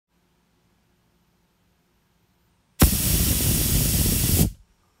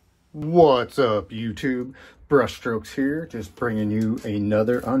What's up, YouTube? BrusHstroKeZ here, just bringing you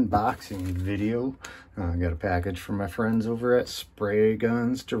another unboxing video. I got a package from my friends over at Spray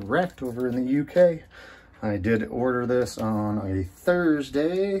Guns Direct over in the UK. I did order this on a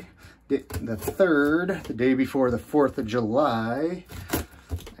Thursday, the 3rd, the day before the 4th of July.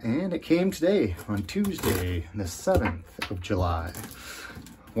 And it came today on Tuesday, the 7th of July.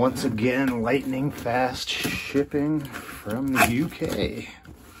 Once again, lightning fast shipping from the UK.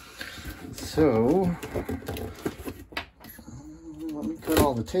 So, let me cut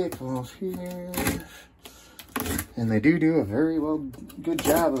all the tape off here. And they do a very good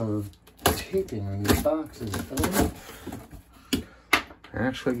job of taping these boxes up. I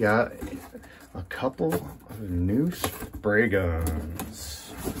actually got a couple of new spray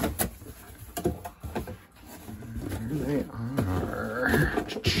guns. There they are.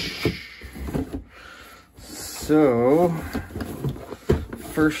 So,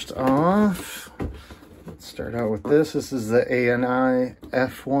 first off, let's start out with this. This is the ANI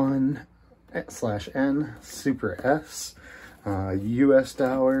R160-N Super S. US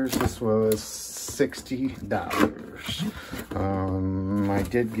dollars, this was $60. I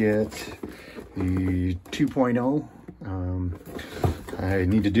did get the 2.0. I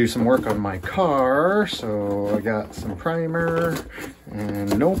need to do some work on my car, so I got some primer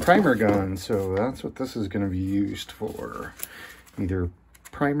and no primer gun, so that's what this is going to be used for. Either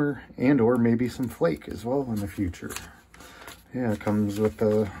primer and or maybe some flake as well in the future. Yeah, it comes with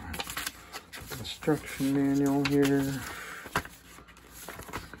the instruction manual here.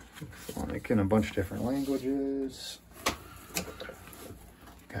 It's like in a bunch of different languages.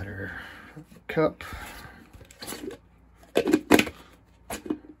 Got her cup.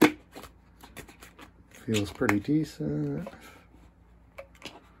 Feels pretty decent.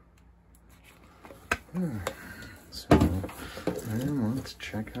 So, and let's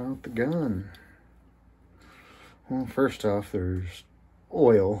check out the gun. Well, first off, there's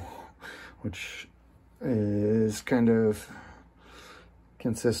oil, which is kind of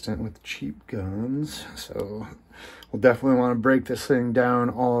consistent with cheap guns. So we'll definitely want to break this thing down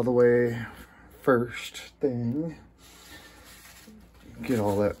all the way first thing. Get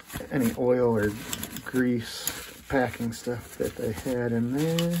all that, any oil or grease packing stuff that they had in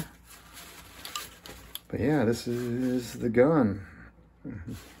there. But yeah, this is the gun.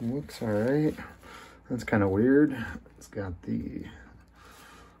 Looks alright. That's kind of weird. It's got the,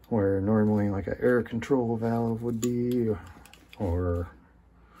 where normally like an air control valve would be, or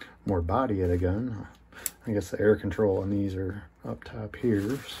more body of the gun. I guess the air control on these are up top here,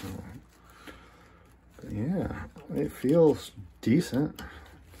 so. But yeah, it feels decent.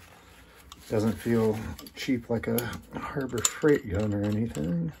 Doesn't feel cheap like a Harbor Freight gun or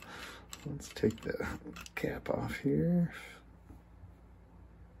anything. Let's take the cap off here.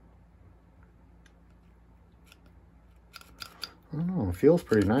 I don't know, it feels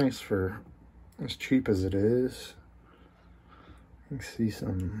pretty nice for as cheap as it is. You can see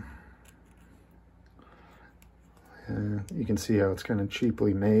some, you can see how it's kind of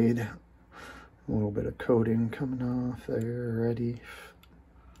cheaply made. A little bit of coating coming off there already.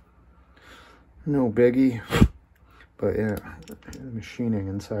 No biggie. But yeah, the machining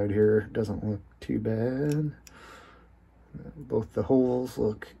inside here doesn't look too bad. Both the holes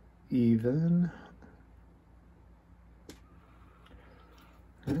look even.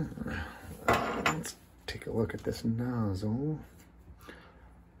 Let's take a look at this nozzle.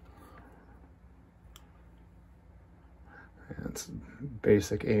 It's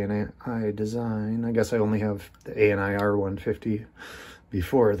basic ANI design. I guess I only have the ANI R150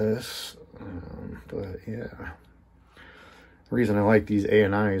 before this, but yeah. The reason I like these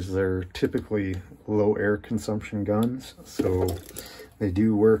ANIs, they're typically low air consumption guns, so they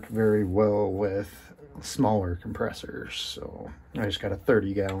do work very well with smaller compressors. So I just got a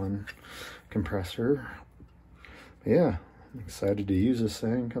 30-gallon compressor. But yeah, I'm excited to use this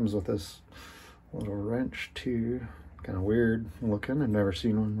thing. Comes with this little wrench too. Kind of weird looking. I've never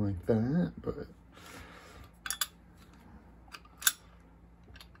seen one like that, but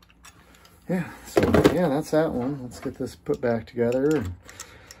yeah, so yeah, that's that one. Let's get this put back together.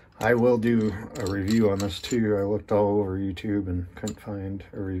 I will do a review on this too. I looked all over YouTube and couldn't find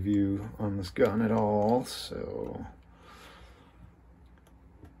a review on this gun at all, so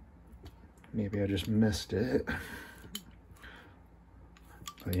maybe I just missed it.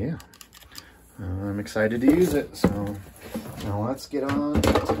 But yeah, I'm excited to use it. So now let's get on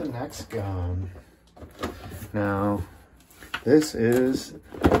to the next gun. Now, this is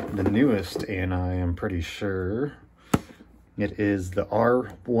the newest ANI, I'm pretty sure. It is the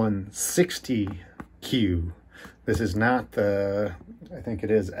R160-Q. This is not the, I think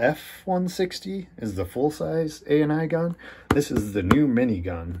it is F160 is the full-size ANI gun. This is the new mini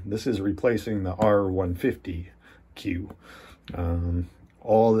gun. This is replacing the R150-Q.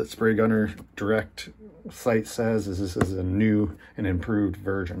 All that Spray Gunner Direct site says is this is a new and improved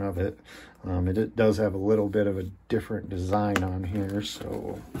version of it. It does have a little bit of a different design on here,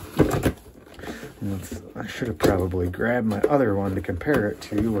 so I should have probably grabbed my other one to compare it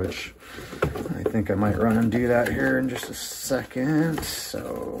to, which I think I might run and do that here in just a second.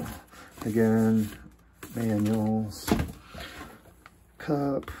 So again, manuals,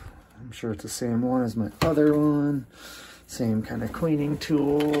 cup, I'm sure it's the same one as my other one. Same kind of cleaning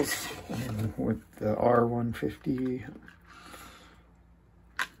tools with the R150.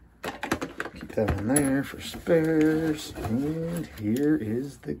 Keep that in there for spares. And here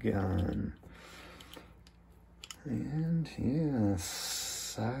is the gun. And yeah,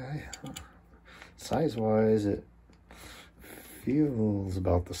 size-wise, it feels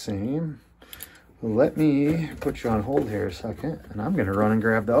about the same. Let me put you on hold here a second, and I'm going to run and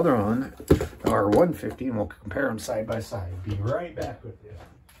grab the other one, the R150, and we'll compare them side by side. Be right back with you.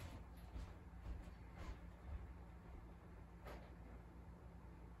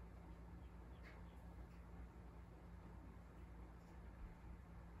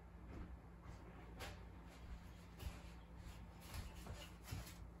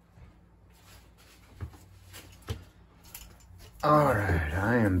 All right,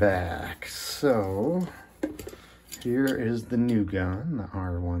 I am back. So here is the new gun, the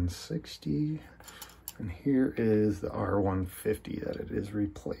R160, and here is the R150 that it is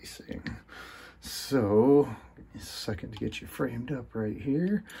replacing. So give me a second to get you framed up right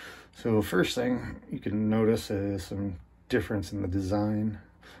here. So first thing you can notice is some difference in the design.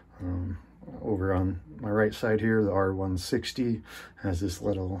 Over on my right side here, the R160 has this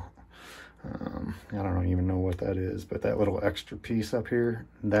little I don't even know what that is, but that little extra piece up here,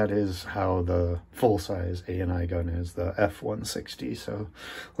 that is how the full-size ANI gun is, the F160. So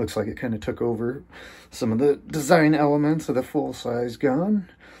looks like it kind of took over some of the design elements of the full-size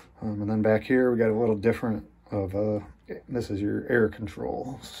gun. And then back here we got a little different of this is your air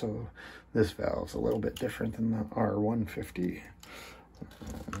control, so this valve's a little bit different than the R150.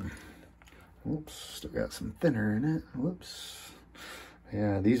 Oops, still got some thinner in it. Whoops.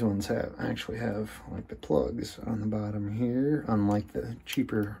 Yeah, these ones actually have like the plugs on the bottom here, unlike the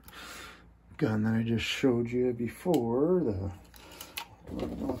cheaper gun that I just showed you before. I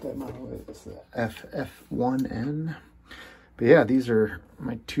don't know what that model is, the FF1N. But yeah, these are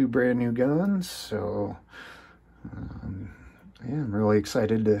my two brand new guns, so yeah, I'm really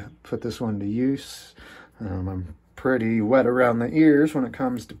excited to put this one to use. I'm pretty wet around the ears when it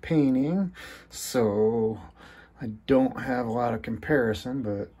comes to painting, so I don't have a lot of comparison,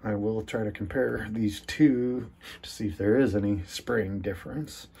 but I will try to compare these two to see if there is any spraying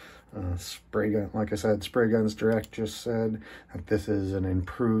difference. Spray gun, like I said, Spray Guns Direct just said that this is an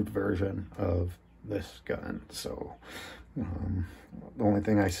improved version of this gun. So the only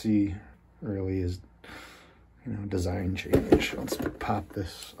thing I see really is, you know, design change. Let's pop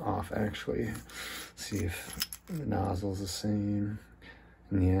this off actually, see if the nozzle's the same.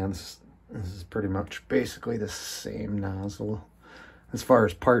 And yeah, this is pretty much basically the same nozzle. As far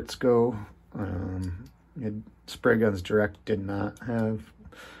as parts go, Spray Guns Direct did not have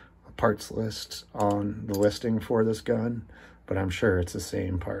a parts list on the listing for this gun, but I'm sure it's the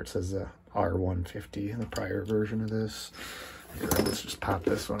same parts as the R150, the prior version of this. Here, let's just pop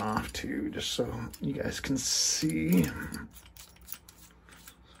this one off too, just so you guys can see.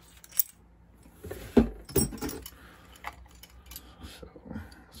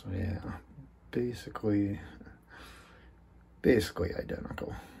 So yeah, basically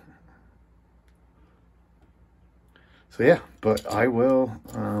identical. So yeah, but I will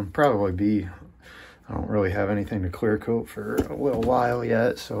probably be, I don't really have anything to clear coat for a little while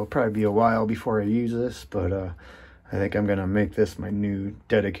yet, so it'll probably be a while before I use this, but I think I'm gonna make this my new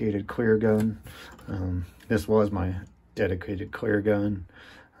dedicated clear gun. This was my dedicated clear gun,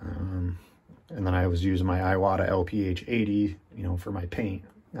 and then I was using my Iwata LPH 80, you know, for my paint.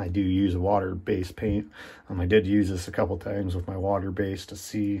 I do use a water-based paint. I did use this a couple times with my water-based to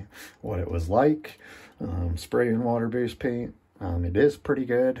see what it was like. Spraying water-based paint, it is pretty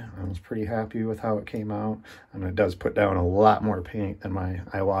good. I was pretty happy with how it came out. And it does put down a lot more paint than my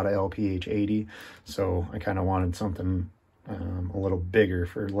Iwata LPH 80. So I kind of wanted something a little bigger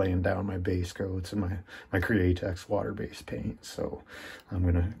for laying down my base coats and my Createx water-based paint. So I'm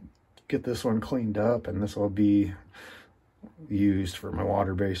gonna get this one cleaned up, and this will be used for my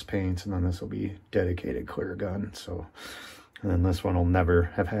water-based paints, and then this will be dedicated clear gun. So, and then this one will never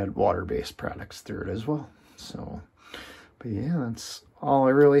have had water-based products through it as well. So, but yeah, that's all I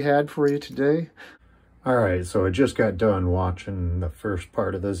really had for you today. Alright, so I just got done watching the first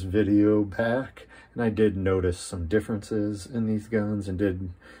part of this video back, and I did notice some differences in these guns and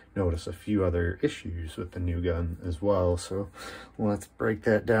did notice a few other issues with the new gun as well. So let's break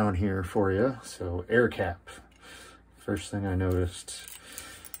that down here for you. So air cap. First thing I noticed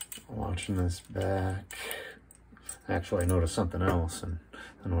watching this back, actually I noticed something else, and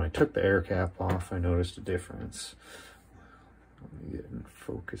when I took the air cap off I noticed a difference. Let me get in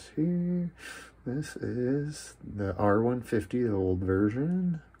focus here. This is the R150, the old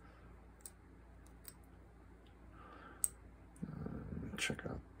version. Check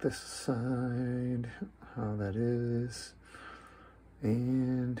out this side, how that is.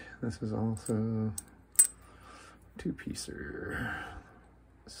 And this is also two-piecer.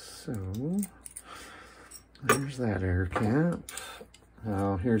 So, there's that air cap.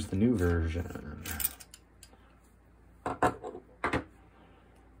 Now, here's the new version.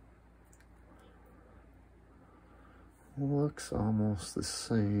 Looks almost the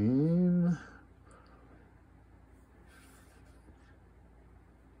same,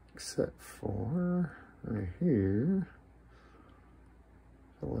 except for right here,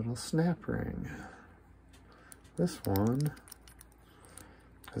 a little snap ring. This one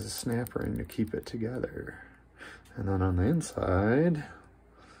has a snap ring to keep it together. And then on the inside,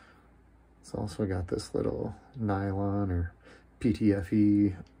 it's also got this little nylon or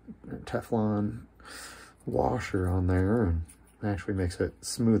PTFE or Teflon washer on there, and actually makes it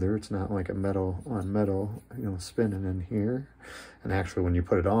smoother. It's not like a metal on metal, you know, spinning in here. And actually when you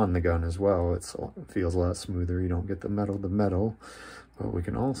put it on the gun as well, it feels a lot smoother. You don't get the metal to metal. But we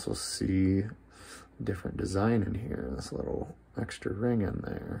can also see different design in here, this little extra ring in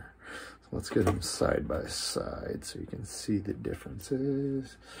there. So let's get them side by side so you can see the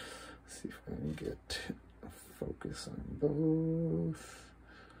differences. Let's see if I can get a focus on both.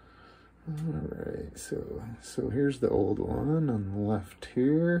 Alright, so here's the old one on the left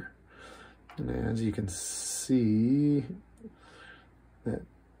here, and as you can see that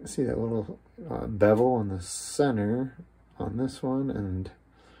little bevel on the center on this one, and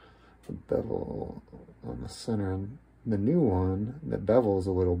the bevel on the center on the new one. The bevel is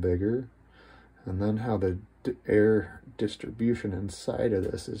a little bigger, and then how the air distribution inside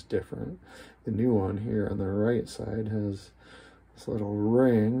of this is different. The new one here on the right side has this little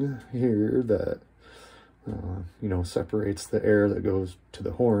ring here that you know, separates the air that goes to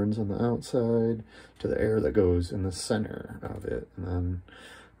the horns on the outside to the air that goes in the center of it. And then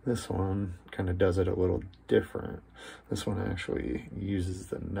this one kind of does it a little different. This one actually uses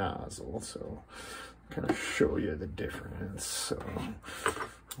the nozzle, so I'll kind of show you the difference. So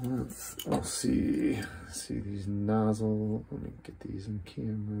we'll see these nozzle. Let me get these in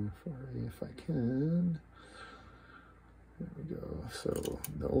camera for you if I can. There we go. So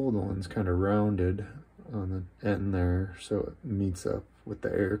the old one's kind of rounded on the end there, so it meets up with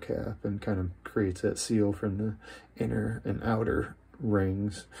the air cap and kind of creates that seal from the inner and outer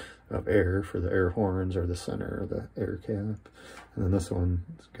rings of air for the air horns, or the center of the air cap. And then this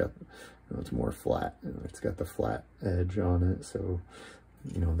one's got, you know, it's more flat. It's got the flat edge on it, so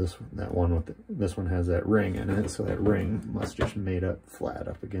you know, this one has that ring in it, so that ring must just made up flat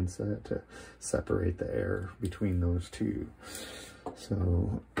up against that to separate the air between those two.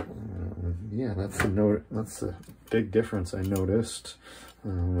 So yeah, that's a big difference I noticed.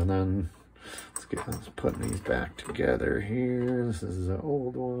 And then let's put these back together here. This is the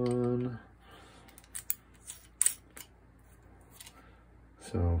old one.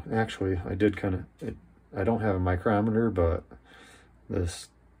 So actually I did I don't have a micrometer, but this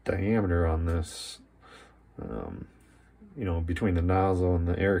diameter on this, you know, between the nozzle and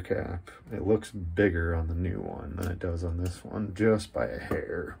the air cap, it looks bigger on the new one than it does on this one, just by a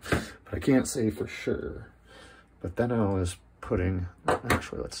hair. But I can't say for sure. But then I was putting,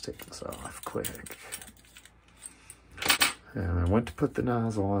 actually let's take this off quick. And I went to put the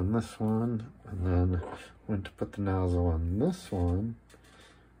nozzle on this one, and then went to put the nozzle on this one.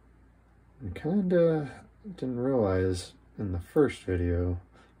 And kinda didn't realize in the first video,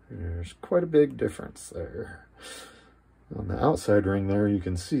 there's quite a big difference there. On the outside ring there, you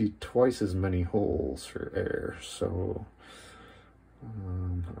can see twice as many holes for air, so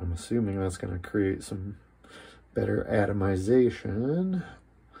I'm assuming that's going to create some better atomization.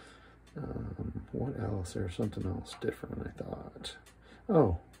 What else? There's something else different, I thought.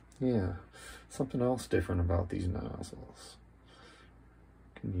 Oh, yeah, something else different about these nozzles.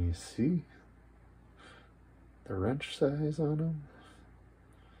 Can you see the wrench size on them?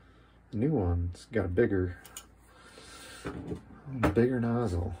 The new one's got a bigger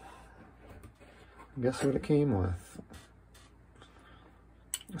nozzle. guess what it came with?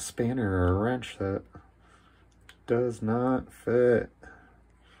 A spanner or a wrench that does not fit.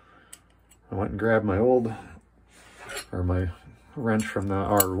 I went and grabbed my my wrench from the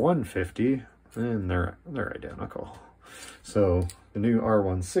R150, and they're identical. So the new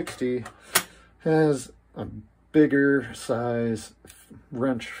R160 has a bigger size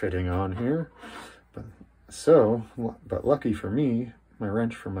wrench fitting on here, but lucky for me, my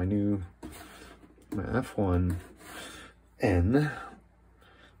wrench for my F1N,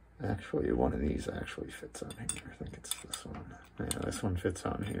 actually one of these actually fits on here. I think it's this one. Yeah, this one fits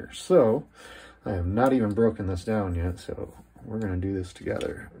on here. So I have not even broken this down yet, so we're gonna do this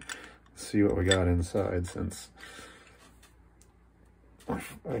together. See what we got inside, since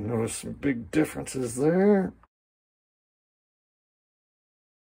I noticed some big differences there.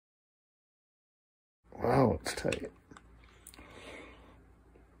 Wow, it's tight.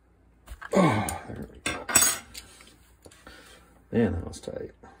 Oh, there we go. Man, that was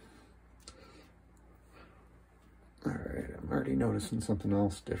tight. Alright, I'm already noticing something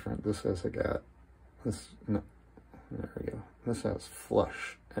else different. This has there we go. This has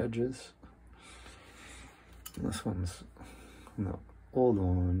flush edges. And this one's, the old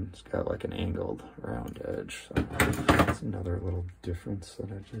one's got like an angled round edge. So that's another little difference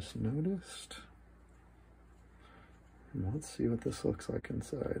that I just noticed. And let's see what this looks like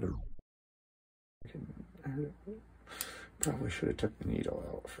inside. Probably should have took the needle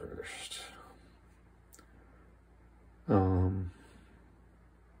out first.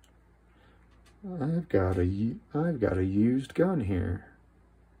 I've got a used gun here.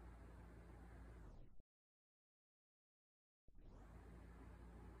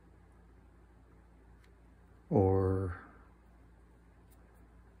 Or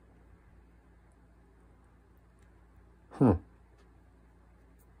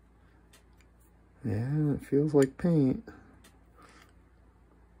yeah, it feels like paint.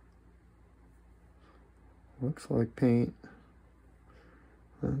 Looks like paint.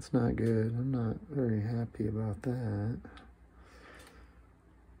 That's not good. I'm not very happy about that.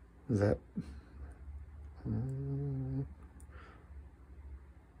 Is that...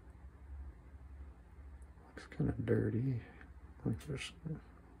 looks kind of dirty. Like there's...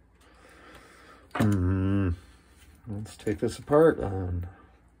 Let's take this apart on.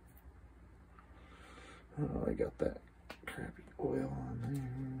 Oh, I got that crappy oil on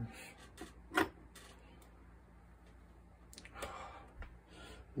there.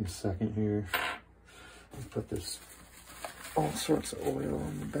 Give me a second here. I'll put this all sorts of oil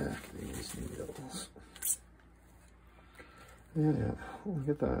on the back of these needles. Yeah, look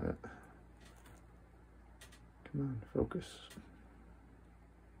at that. Come on, focus.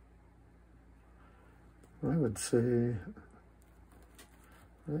 I would say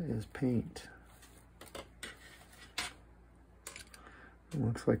that is paint. It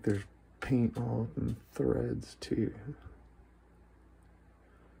looks like there's paint all up in threads too.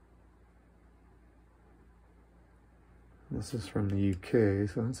 This is from the UK,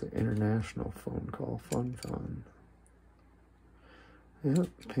 so that's an international phone call. Fun, fun. Yep,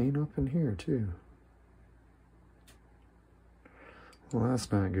 paint up in here too. Well, that's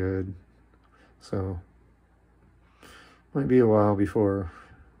not good. So, might be a while before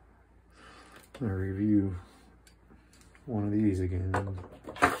I review one of these again.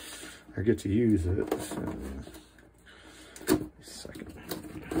 I get to use it. So, a second.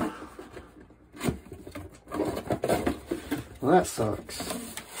 Well, that sucks.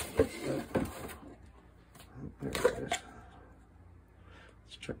 There it is.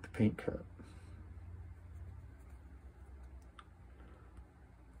 Let's check the paint cup.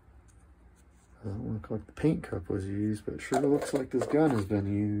 Doesn't look like the paint cup was used, but it sure looks like this gun has been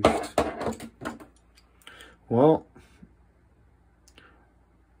used. Well,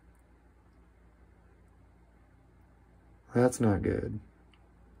 that's not good.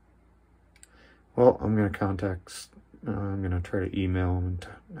 Well, I'm going to try to email them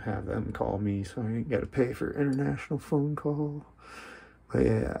and have them call me so I ain't got to pay for international phone call. But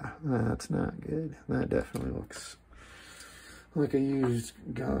yeah, that's not good. That definitely looks like a used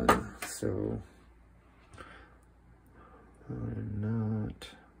gun. So I'm not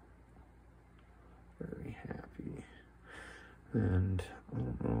very happy. And I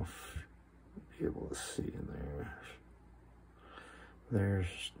don't know if you'll be able to see in there.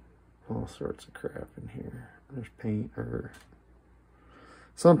 There's all sorts of crap in here. There's paint or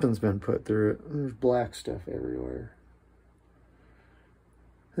something's been put through it. There's black stuff everywhere.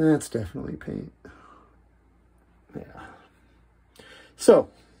 That's definitely paint. Yeah. So,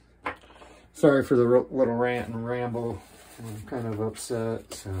 sorry for the little rant and ramble. I'm kind of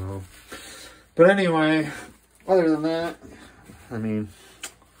upset. So, But anyway, other than that, I mean,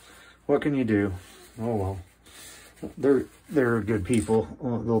 what can you do? Oh well. They're good people.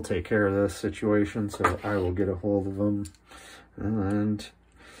 They'll take care of this situation, so I will get a hold of them. And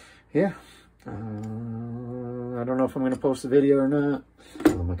yeah, I don't know if I'm going to post a video or not.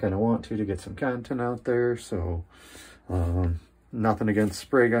 I kind of want to get some content out there. So nothing against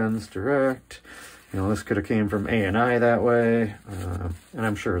spray guns direct. You know, this could have came from ANI that way, and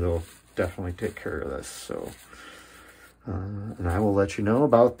I'm sure they'll definitely take care of this. So, and I will let you know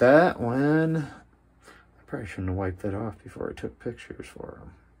about that when. Probably shouldn't have wiped that off before I took pictures for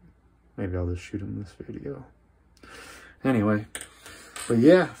them. Maybe I'll just shoot them this video. Anyway, but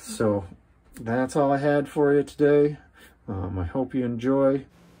yeah, so that's all I had for you today. I hope you enjoy.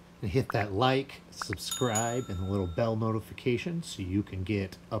 And hit that like, subscribe, and the little bell notification so you can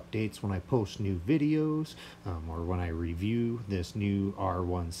get updates when I post new videos, or when I review this new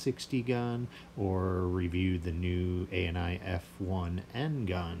R160 gun, or review the new ANI F1N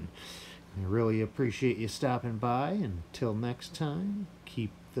gun. I really appreciate you stopping by. Until next time,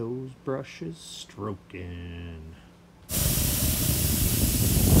 keep those brushes stroking.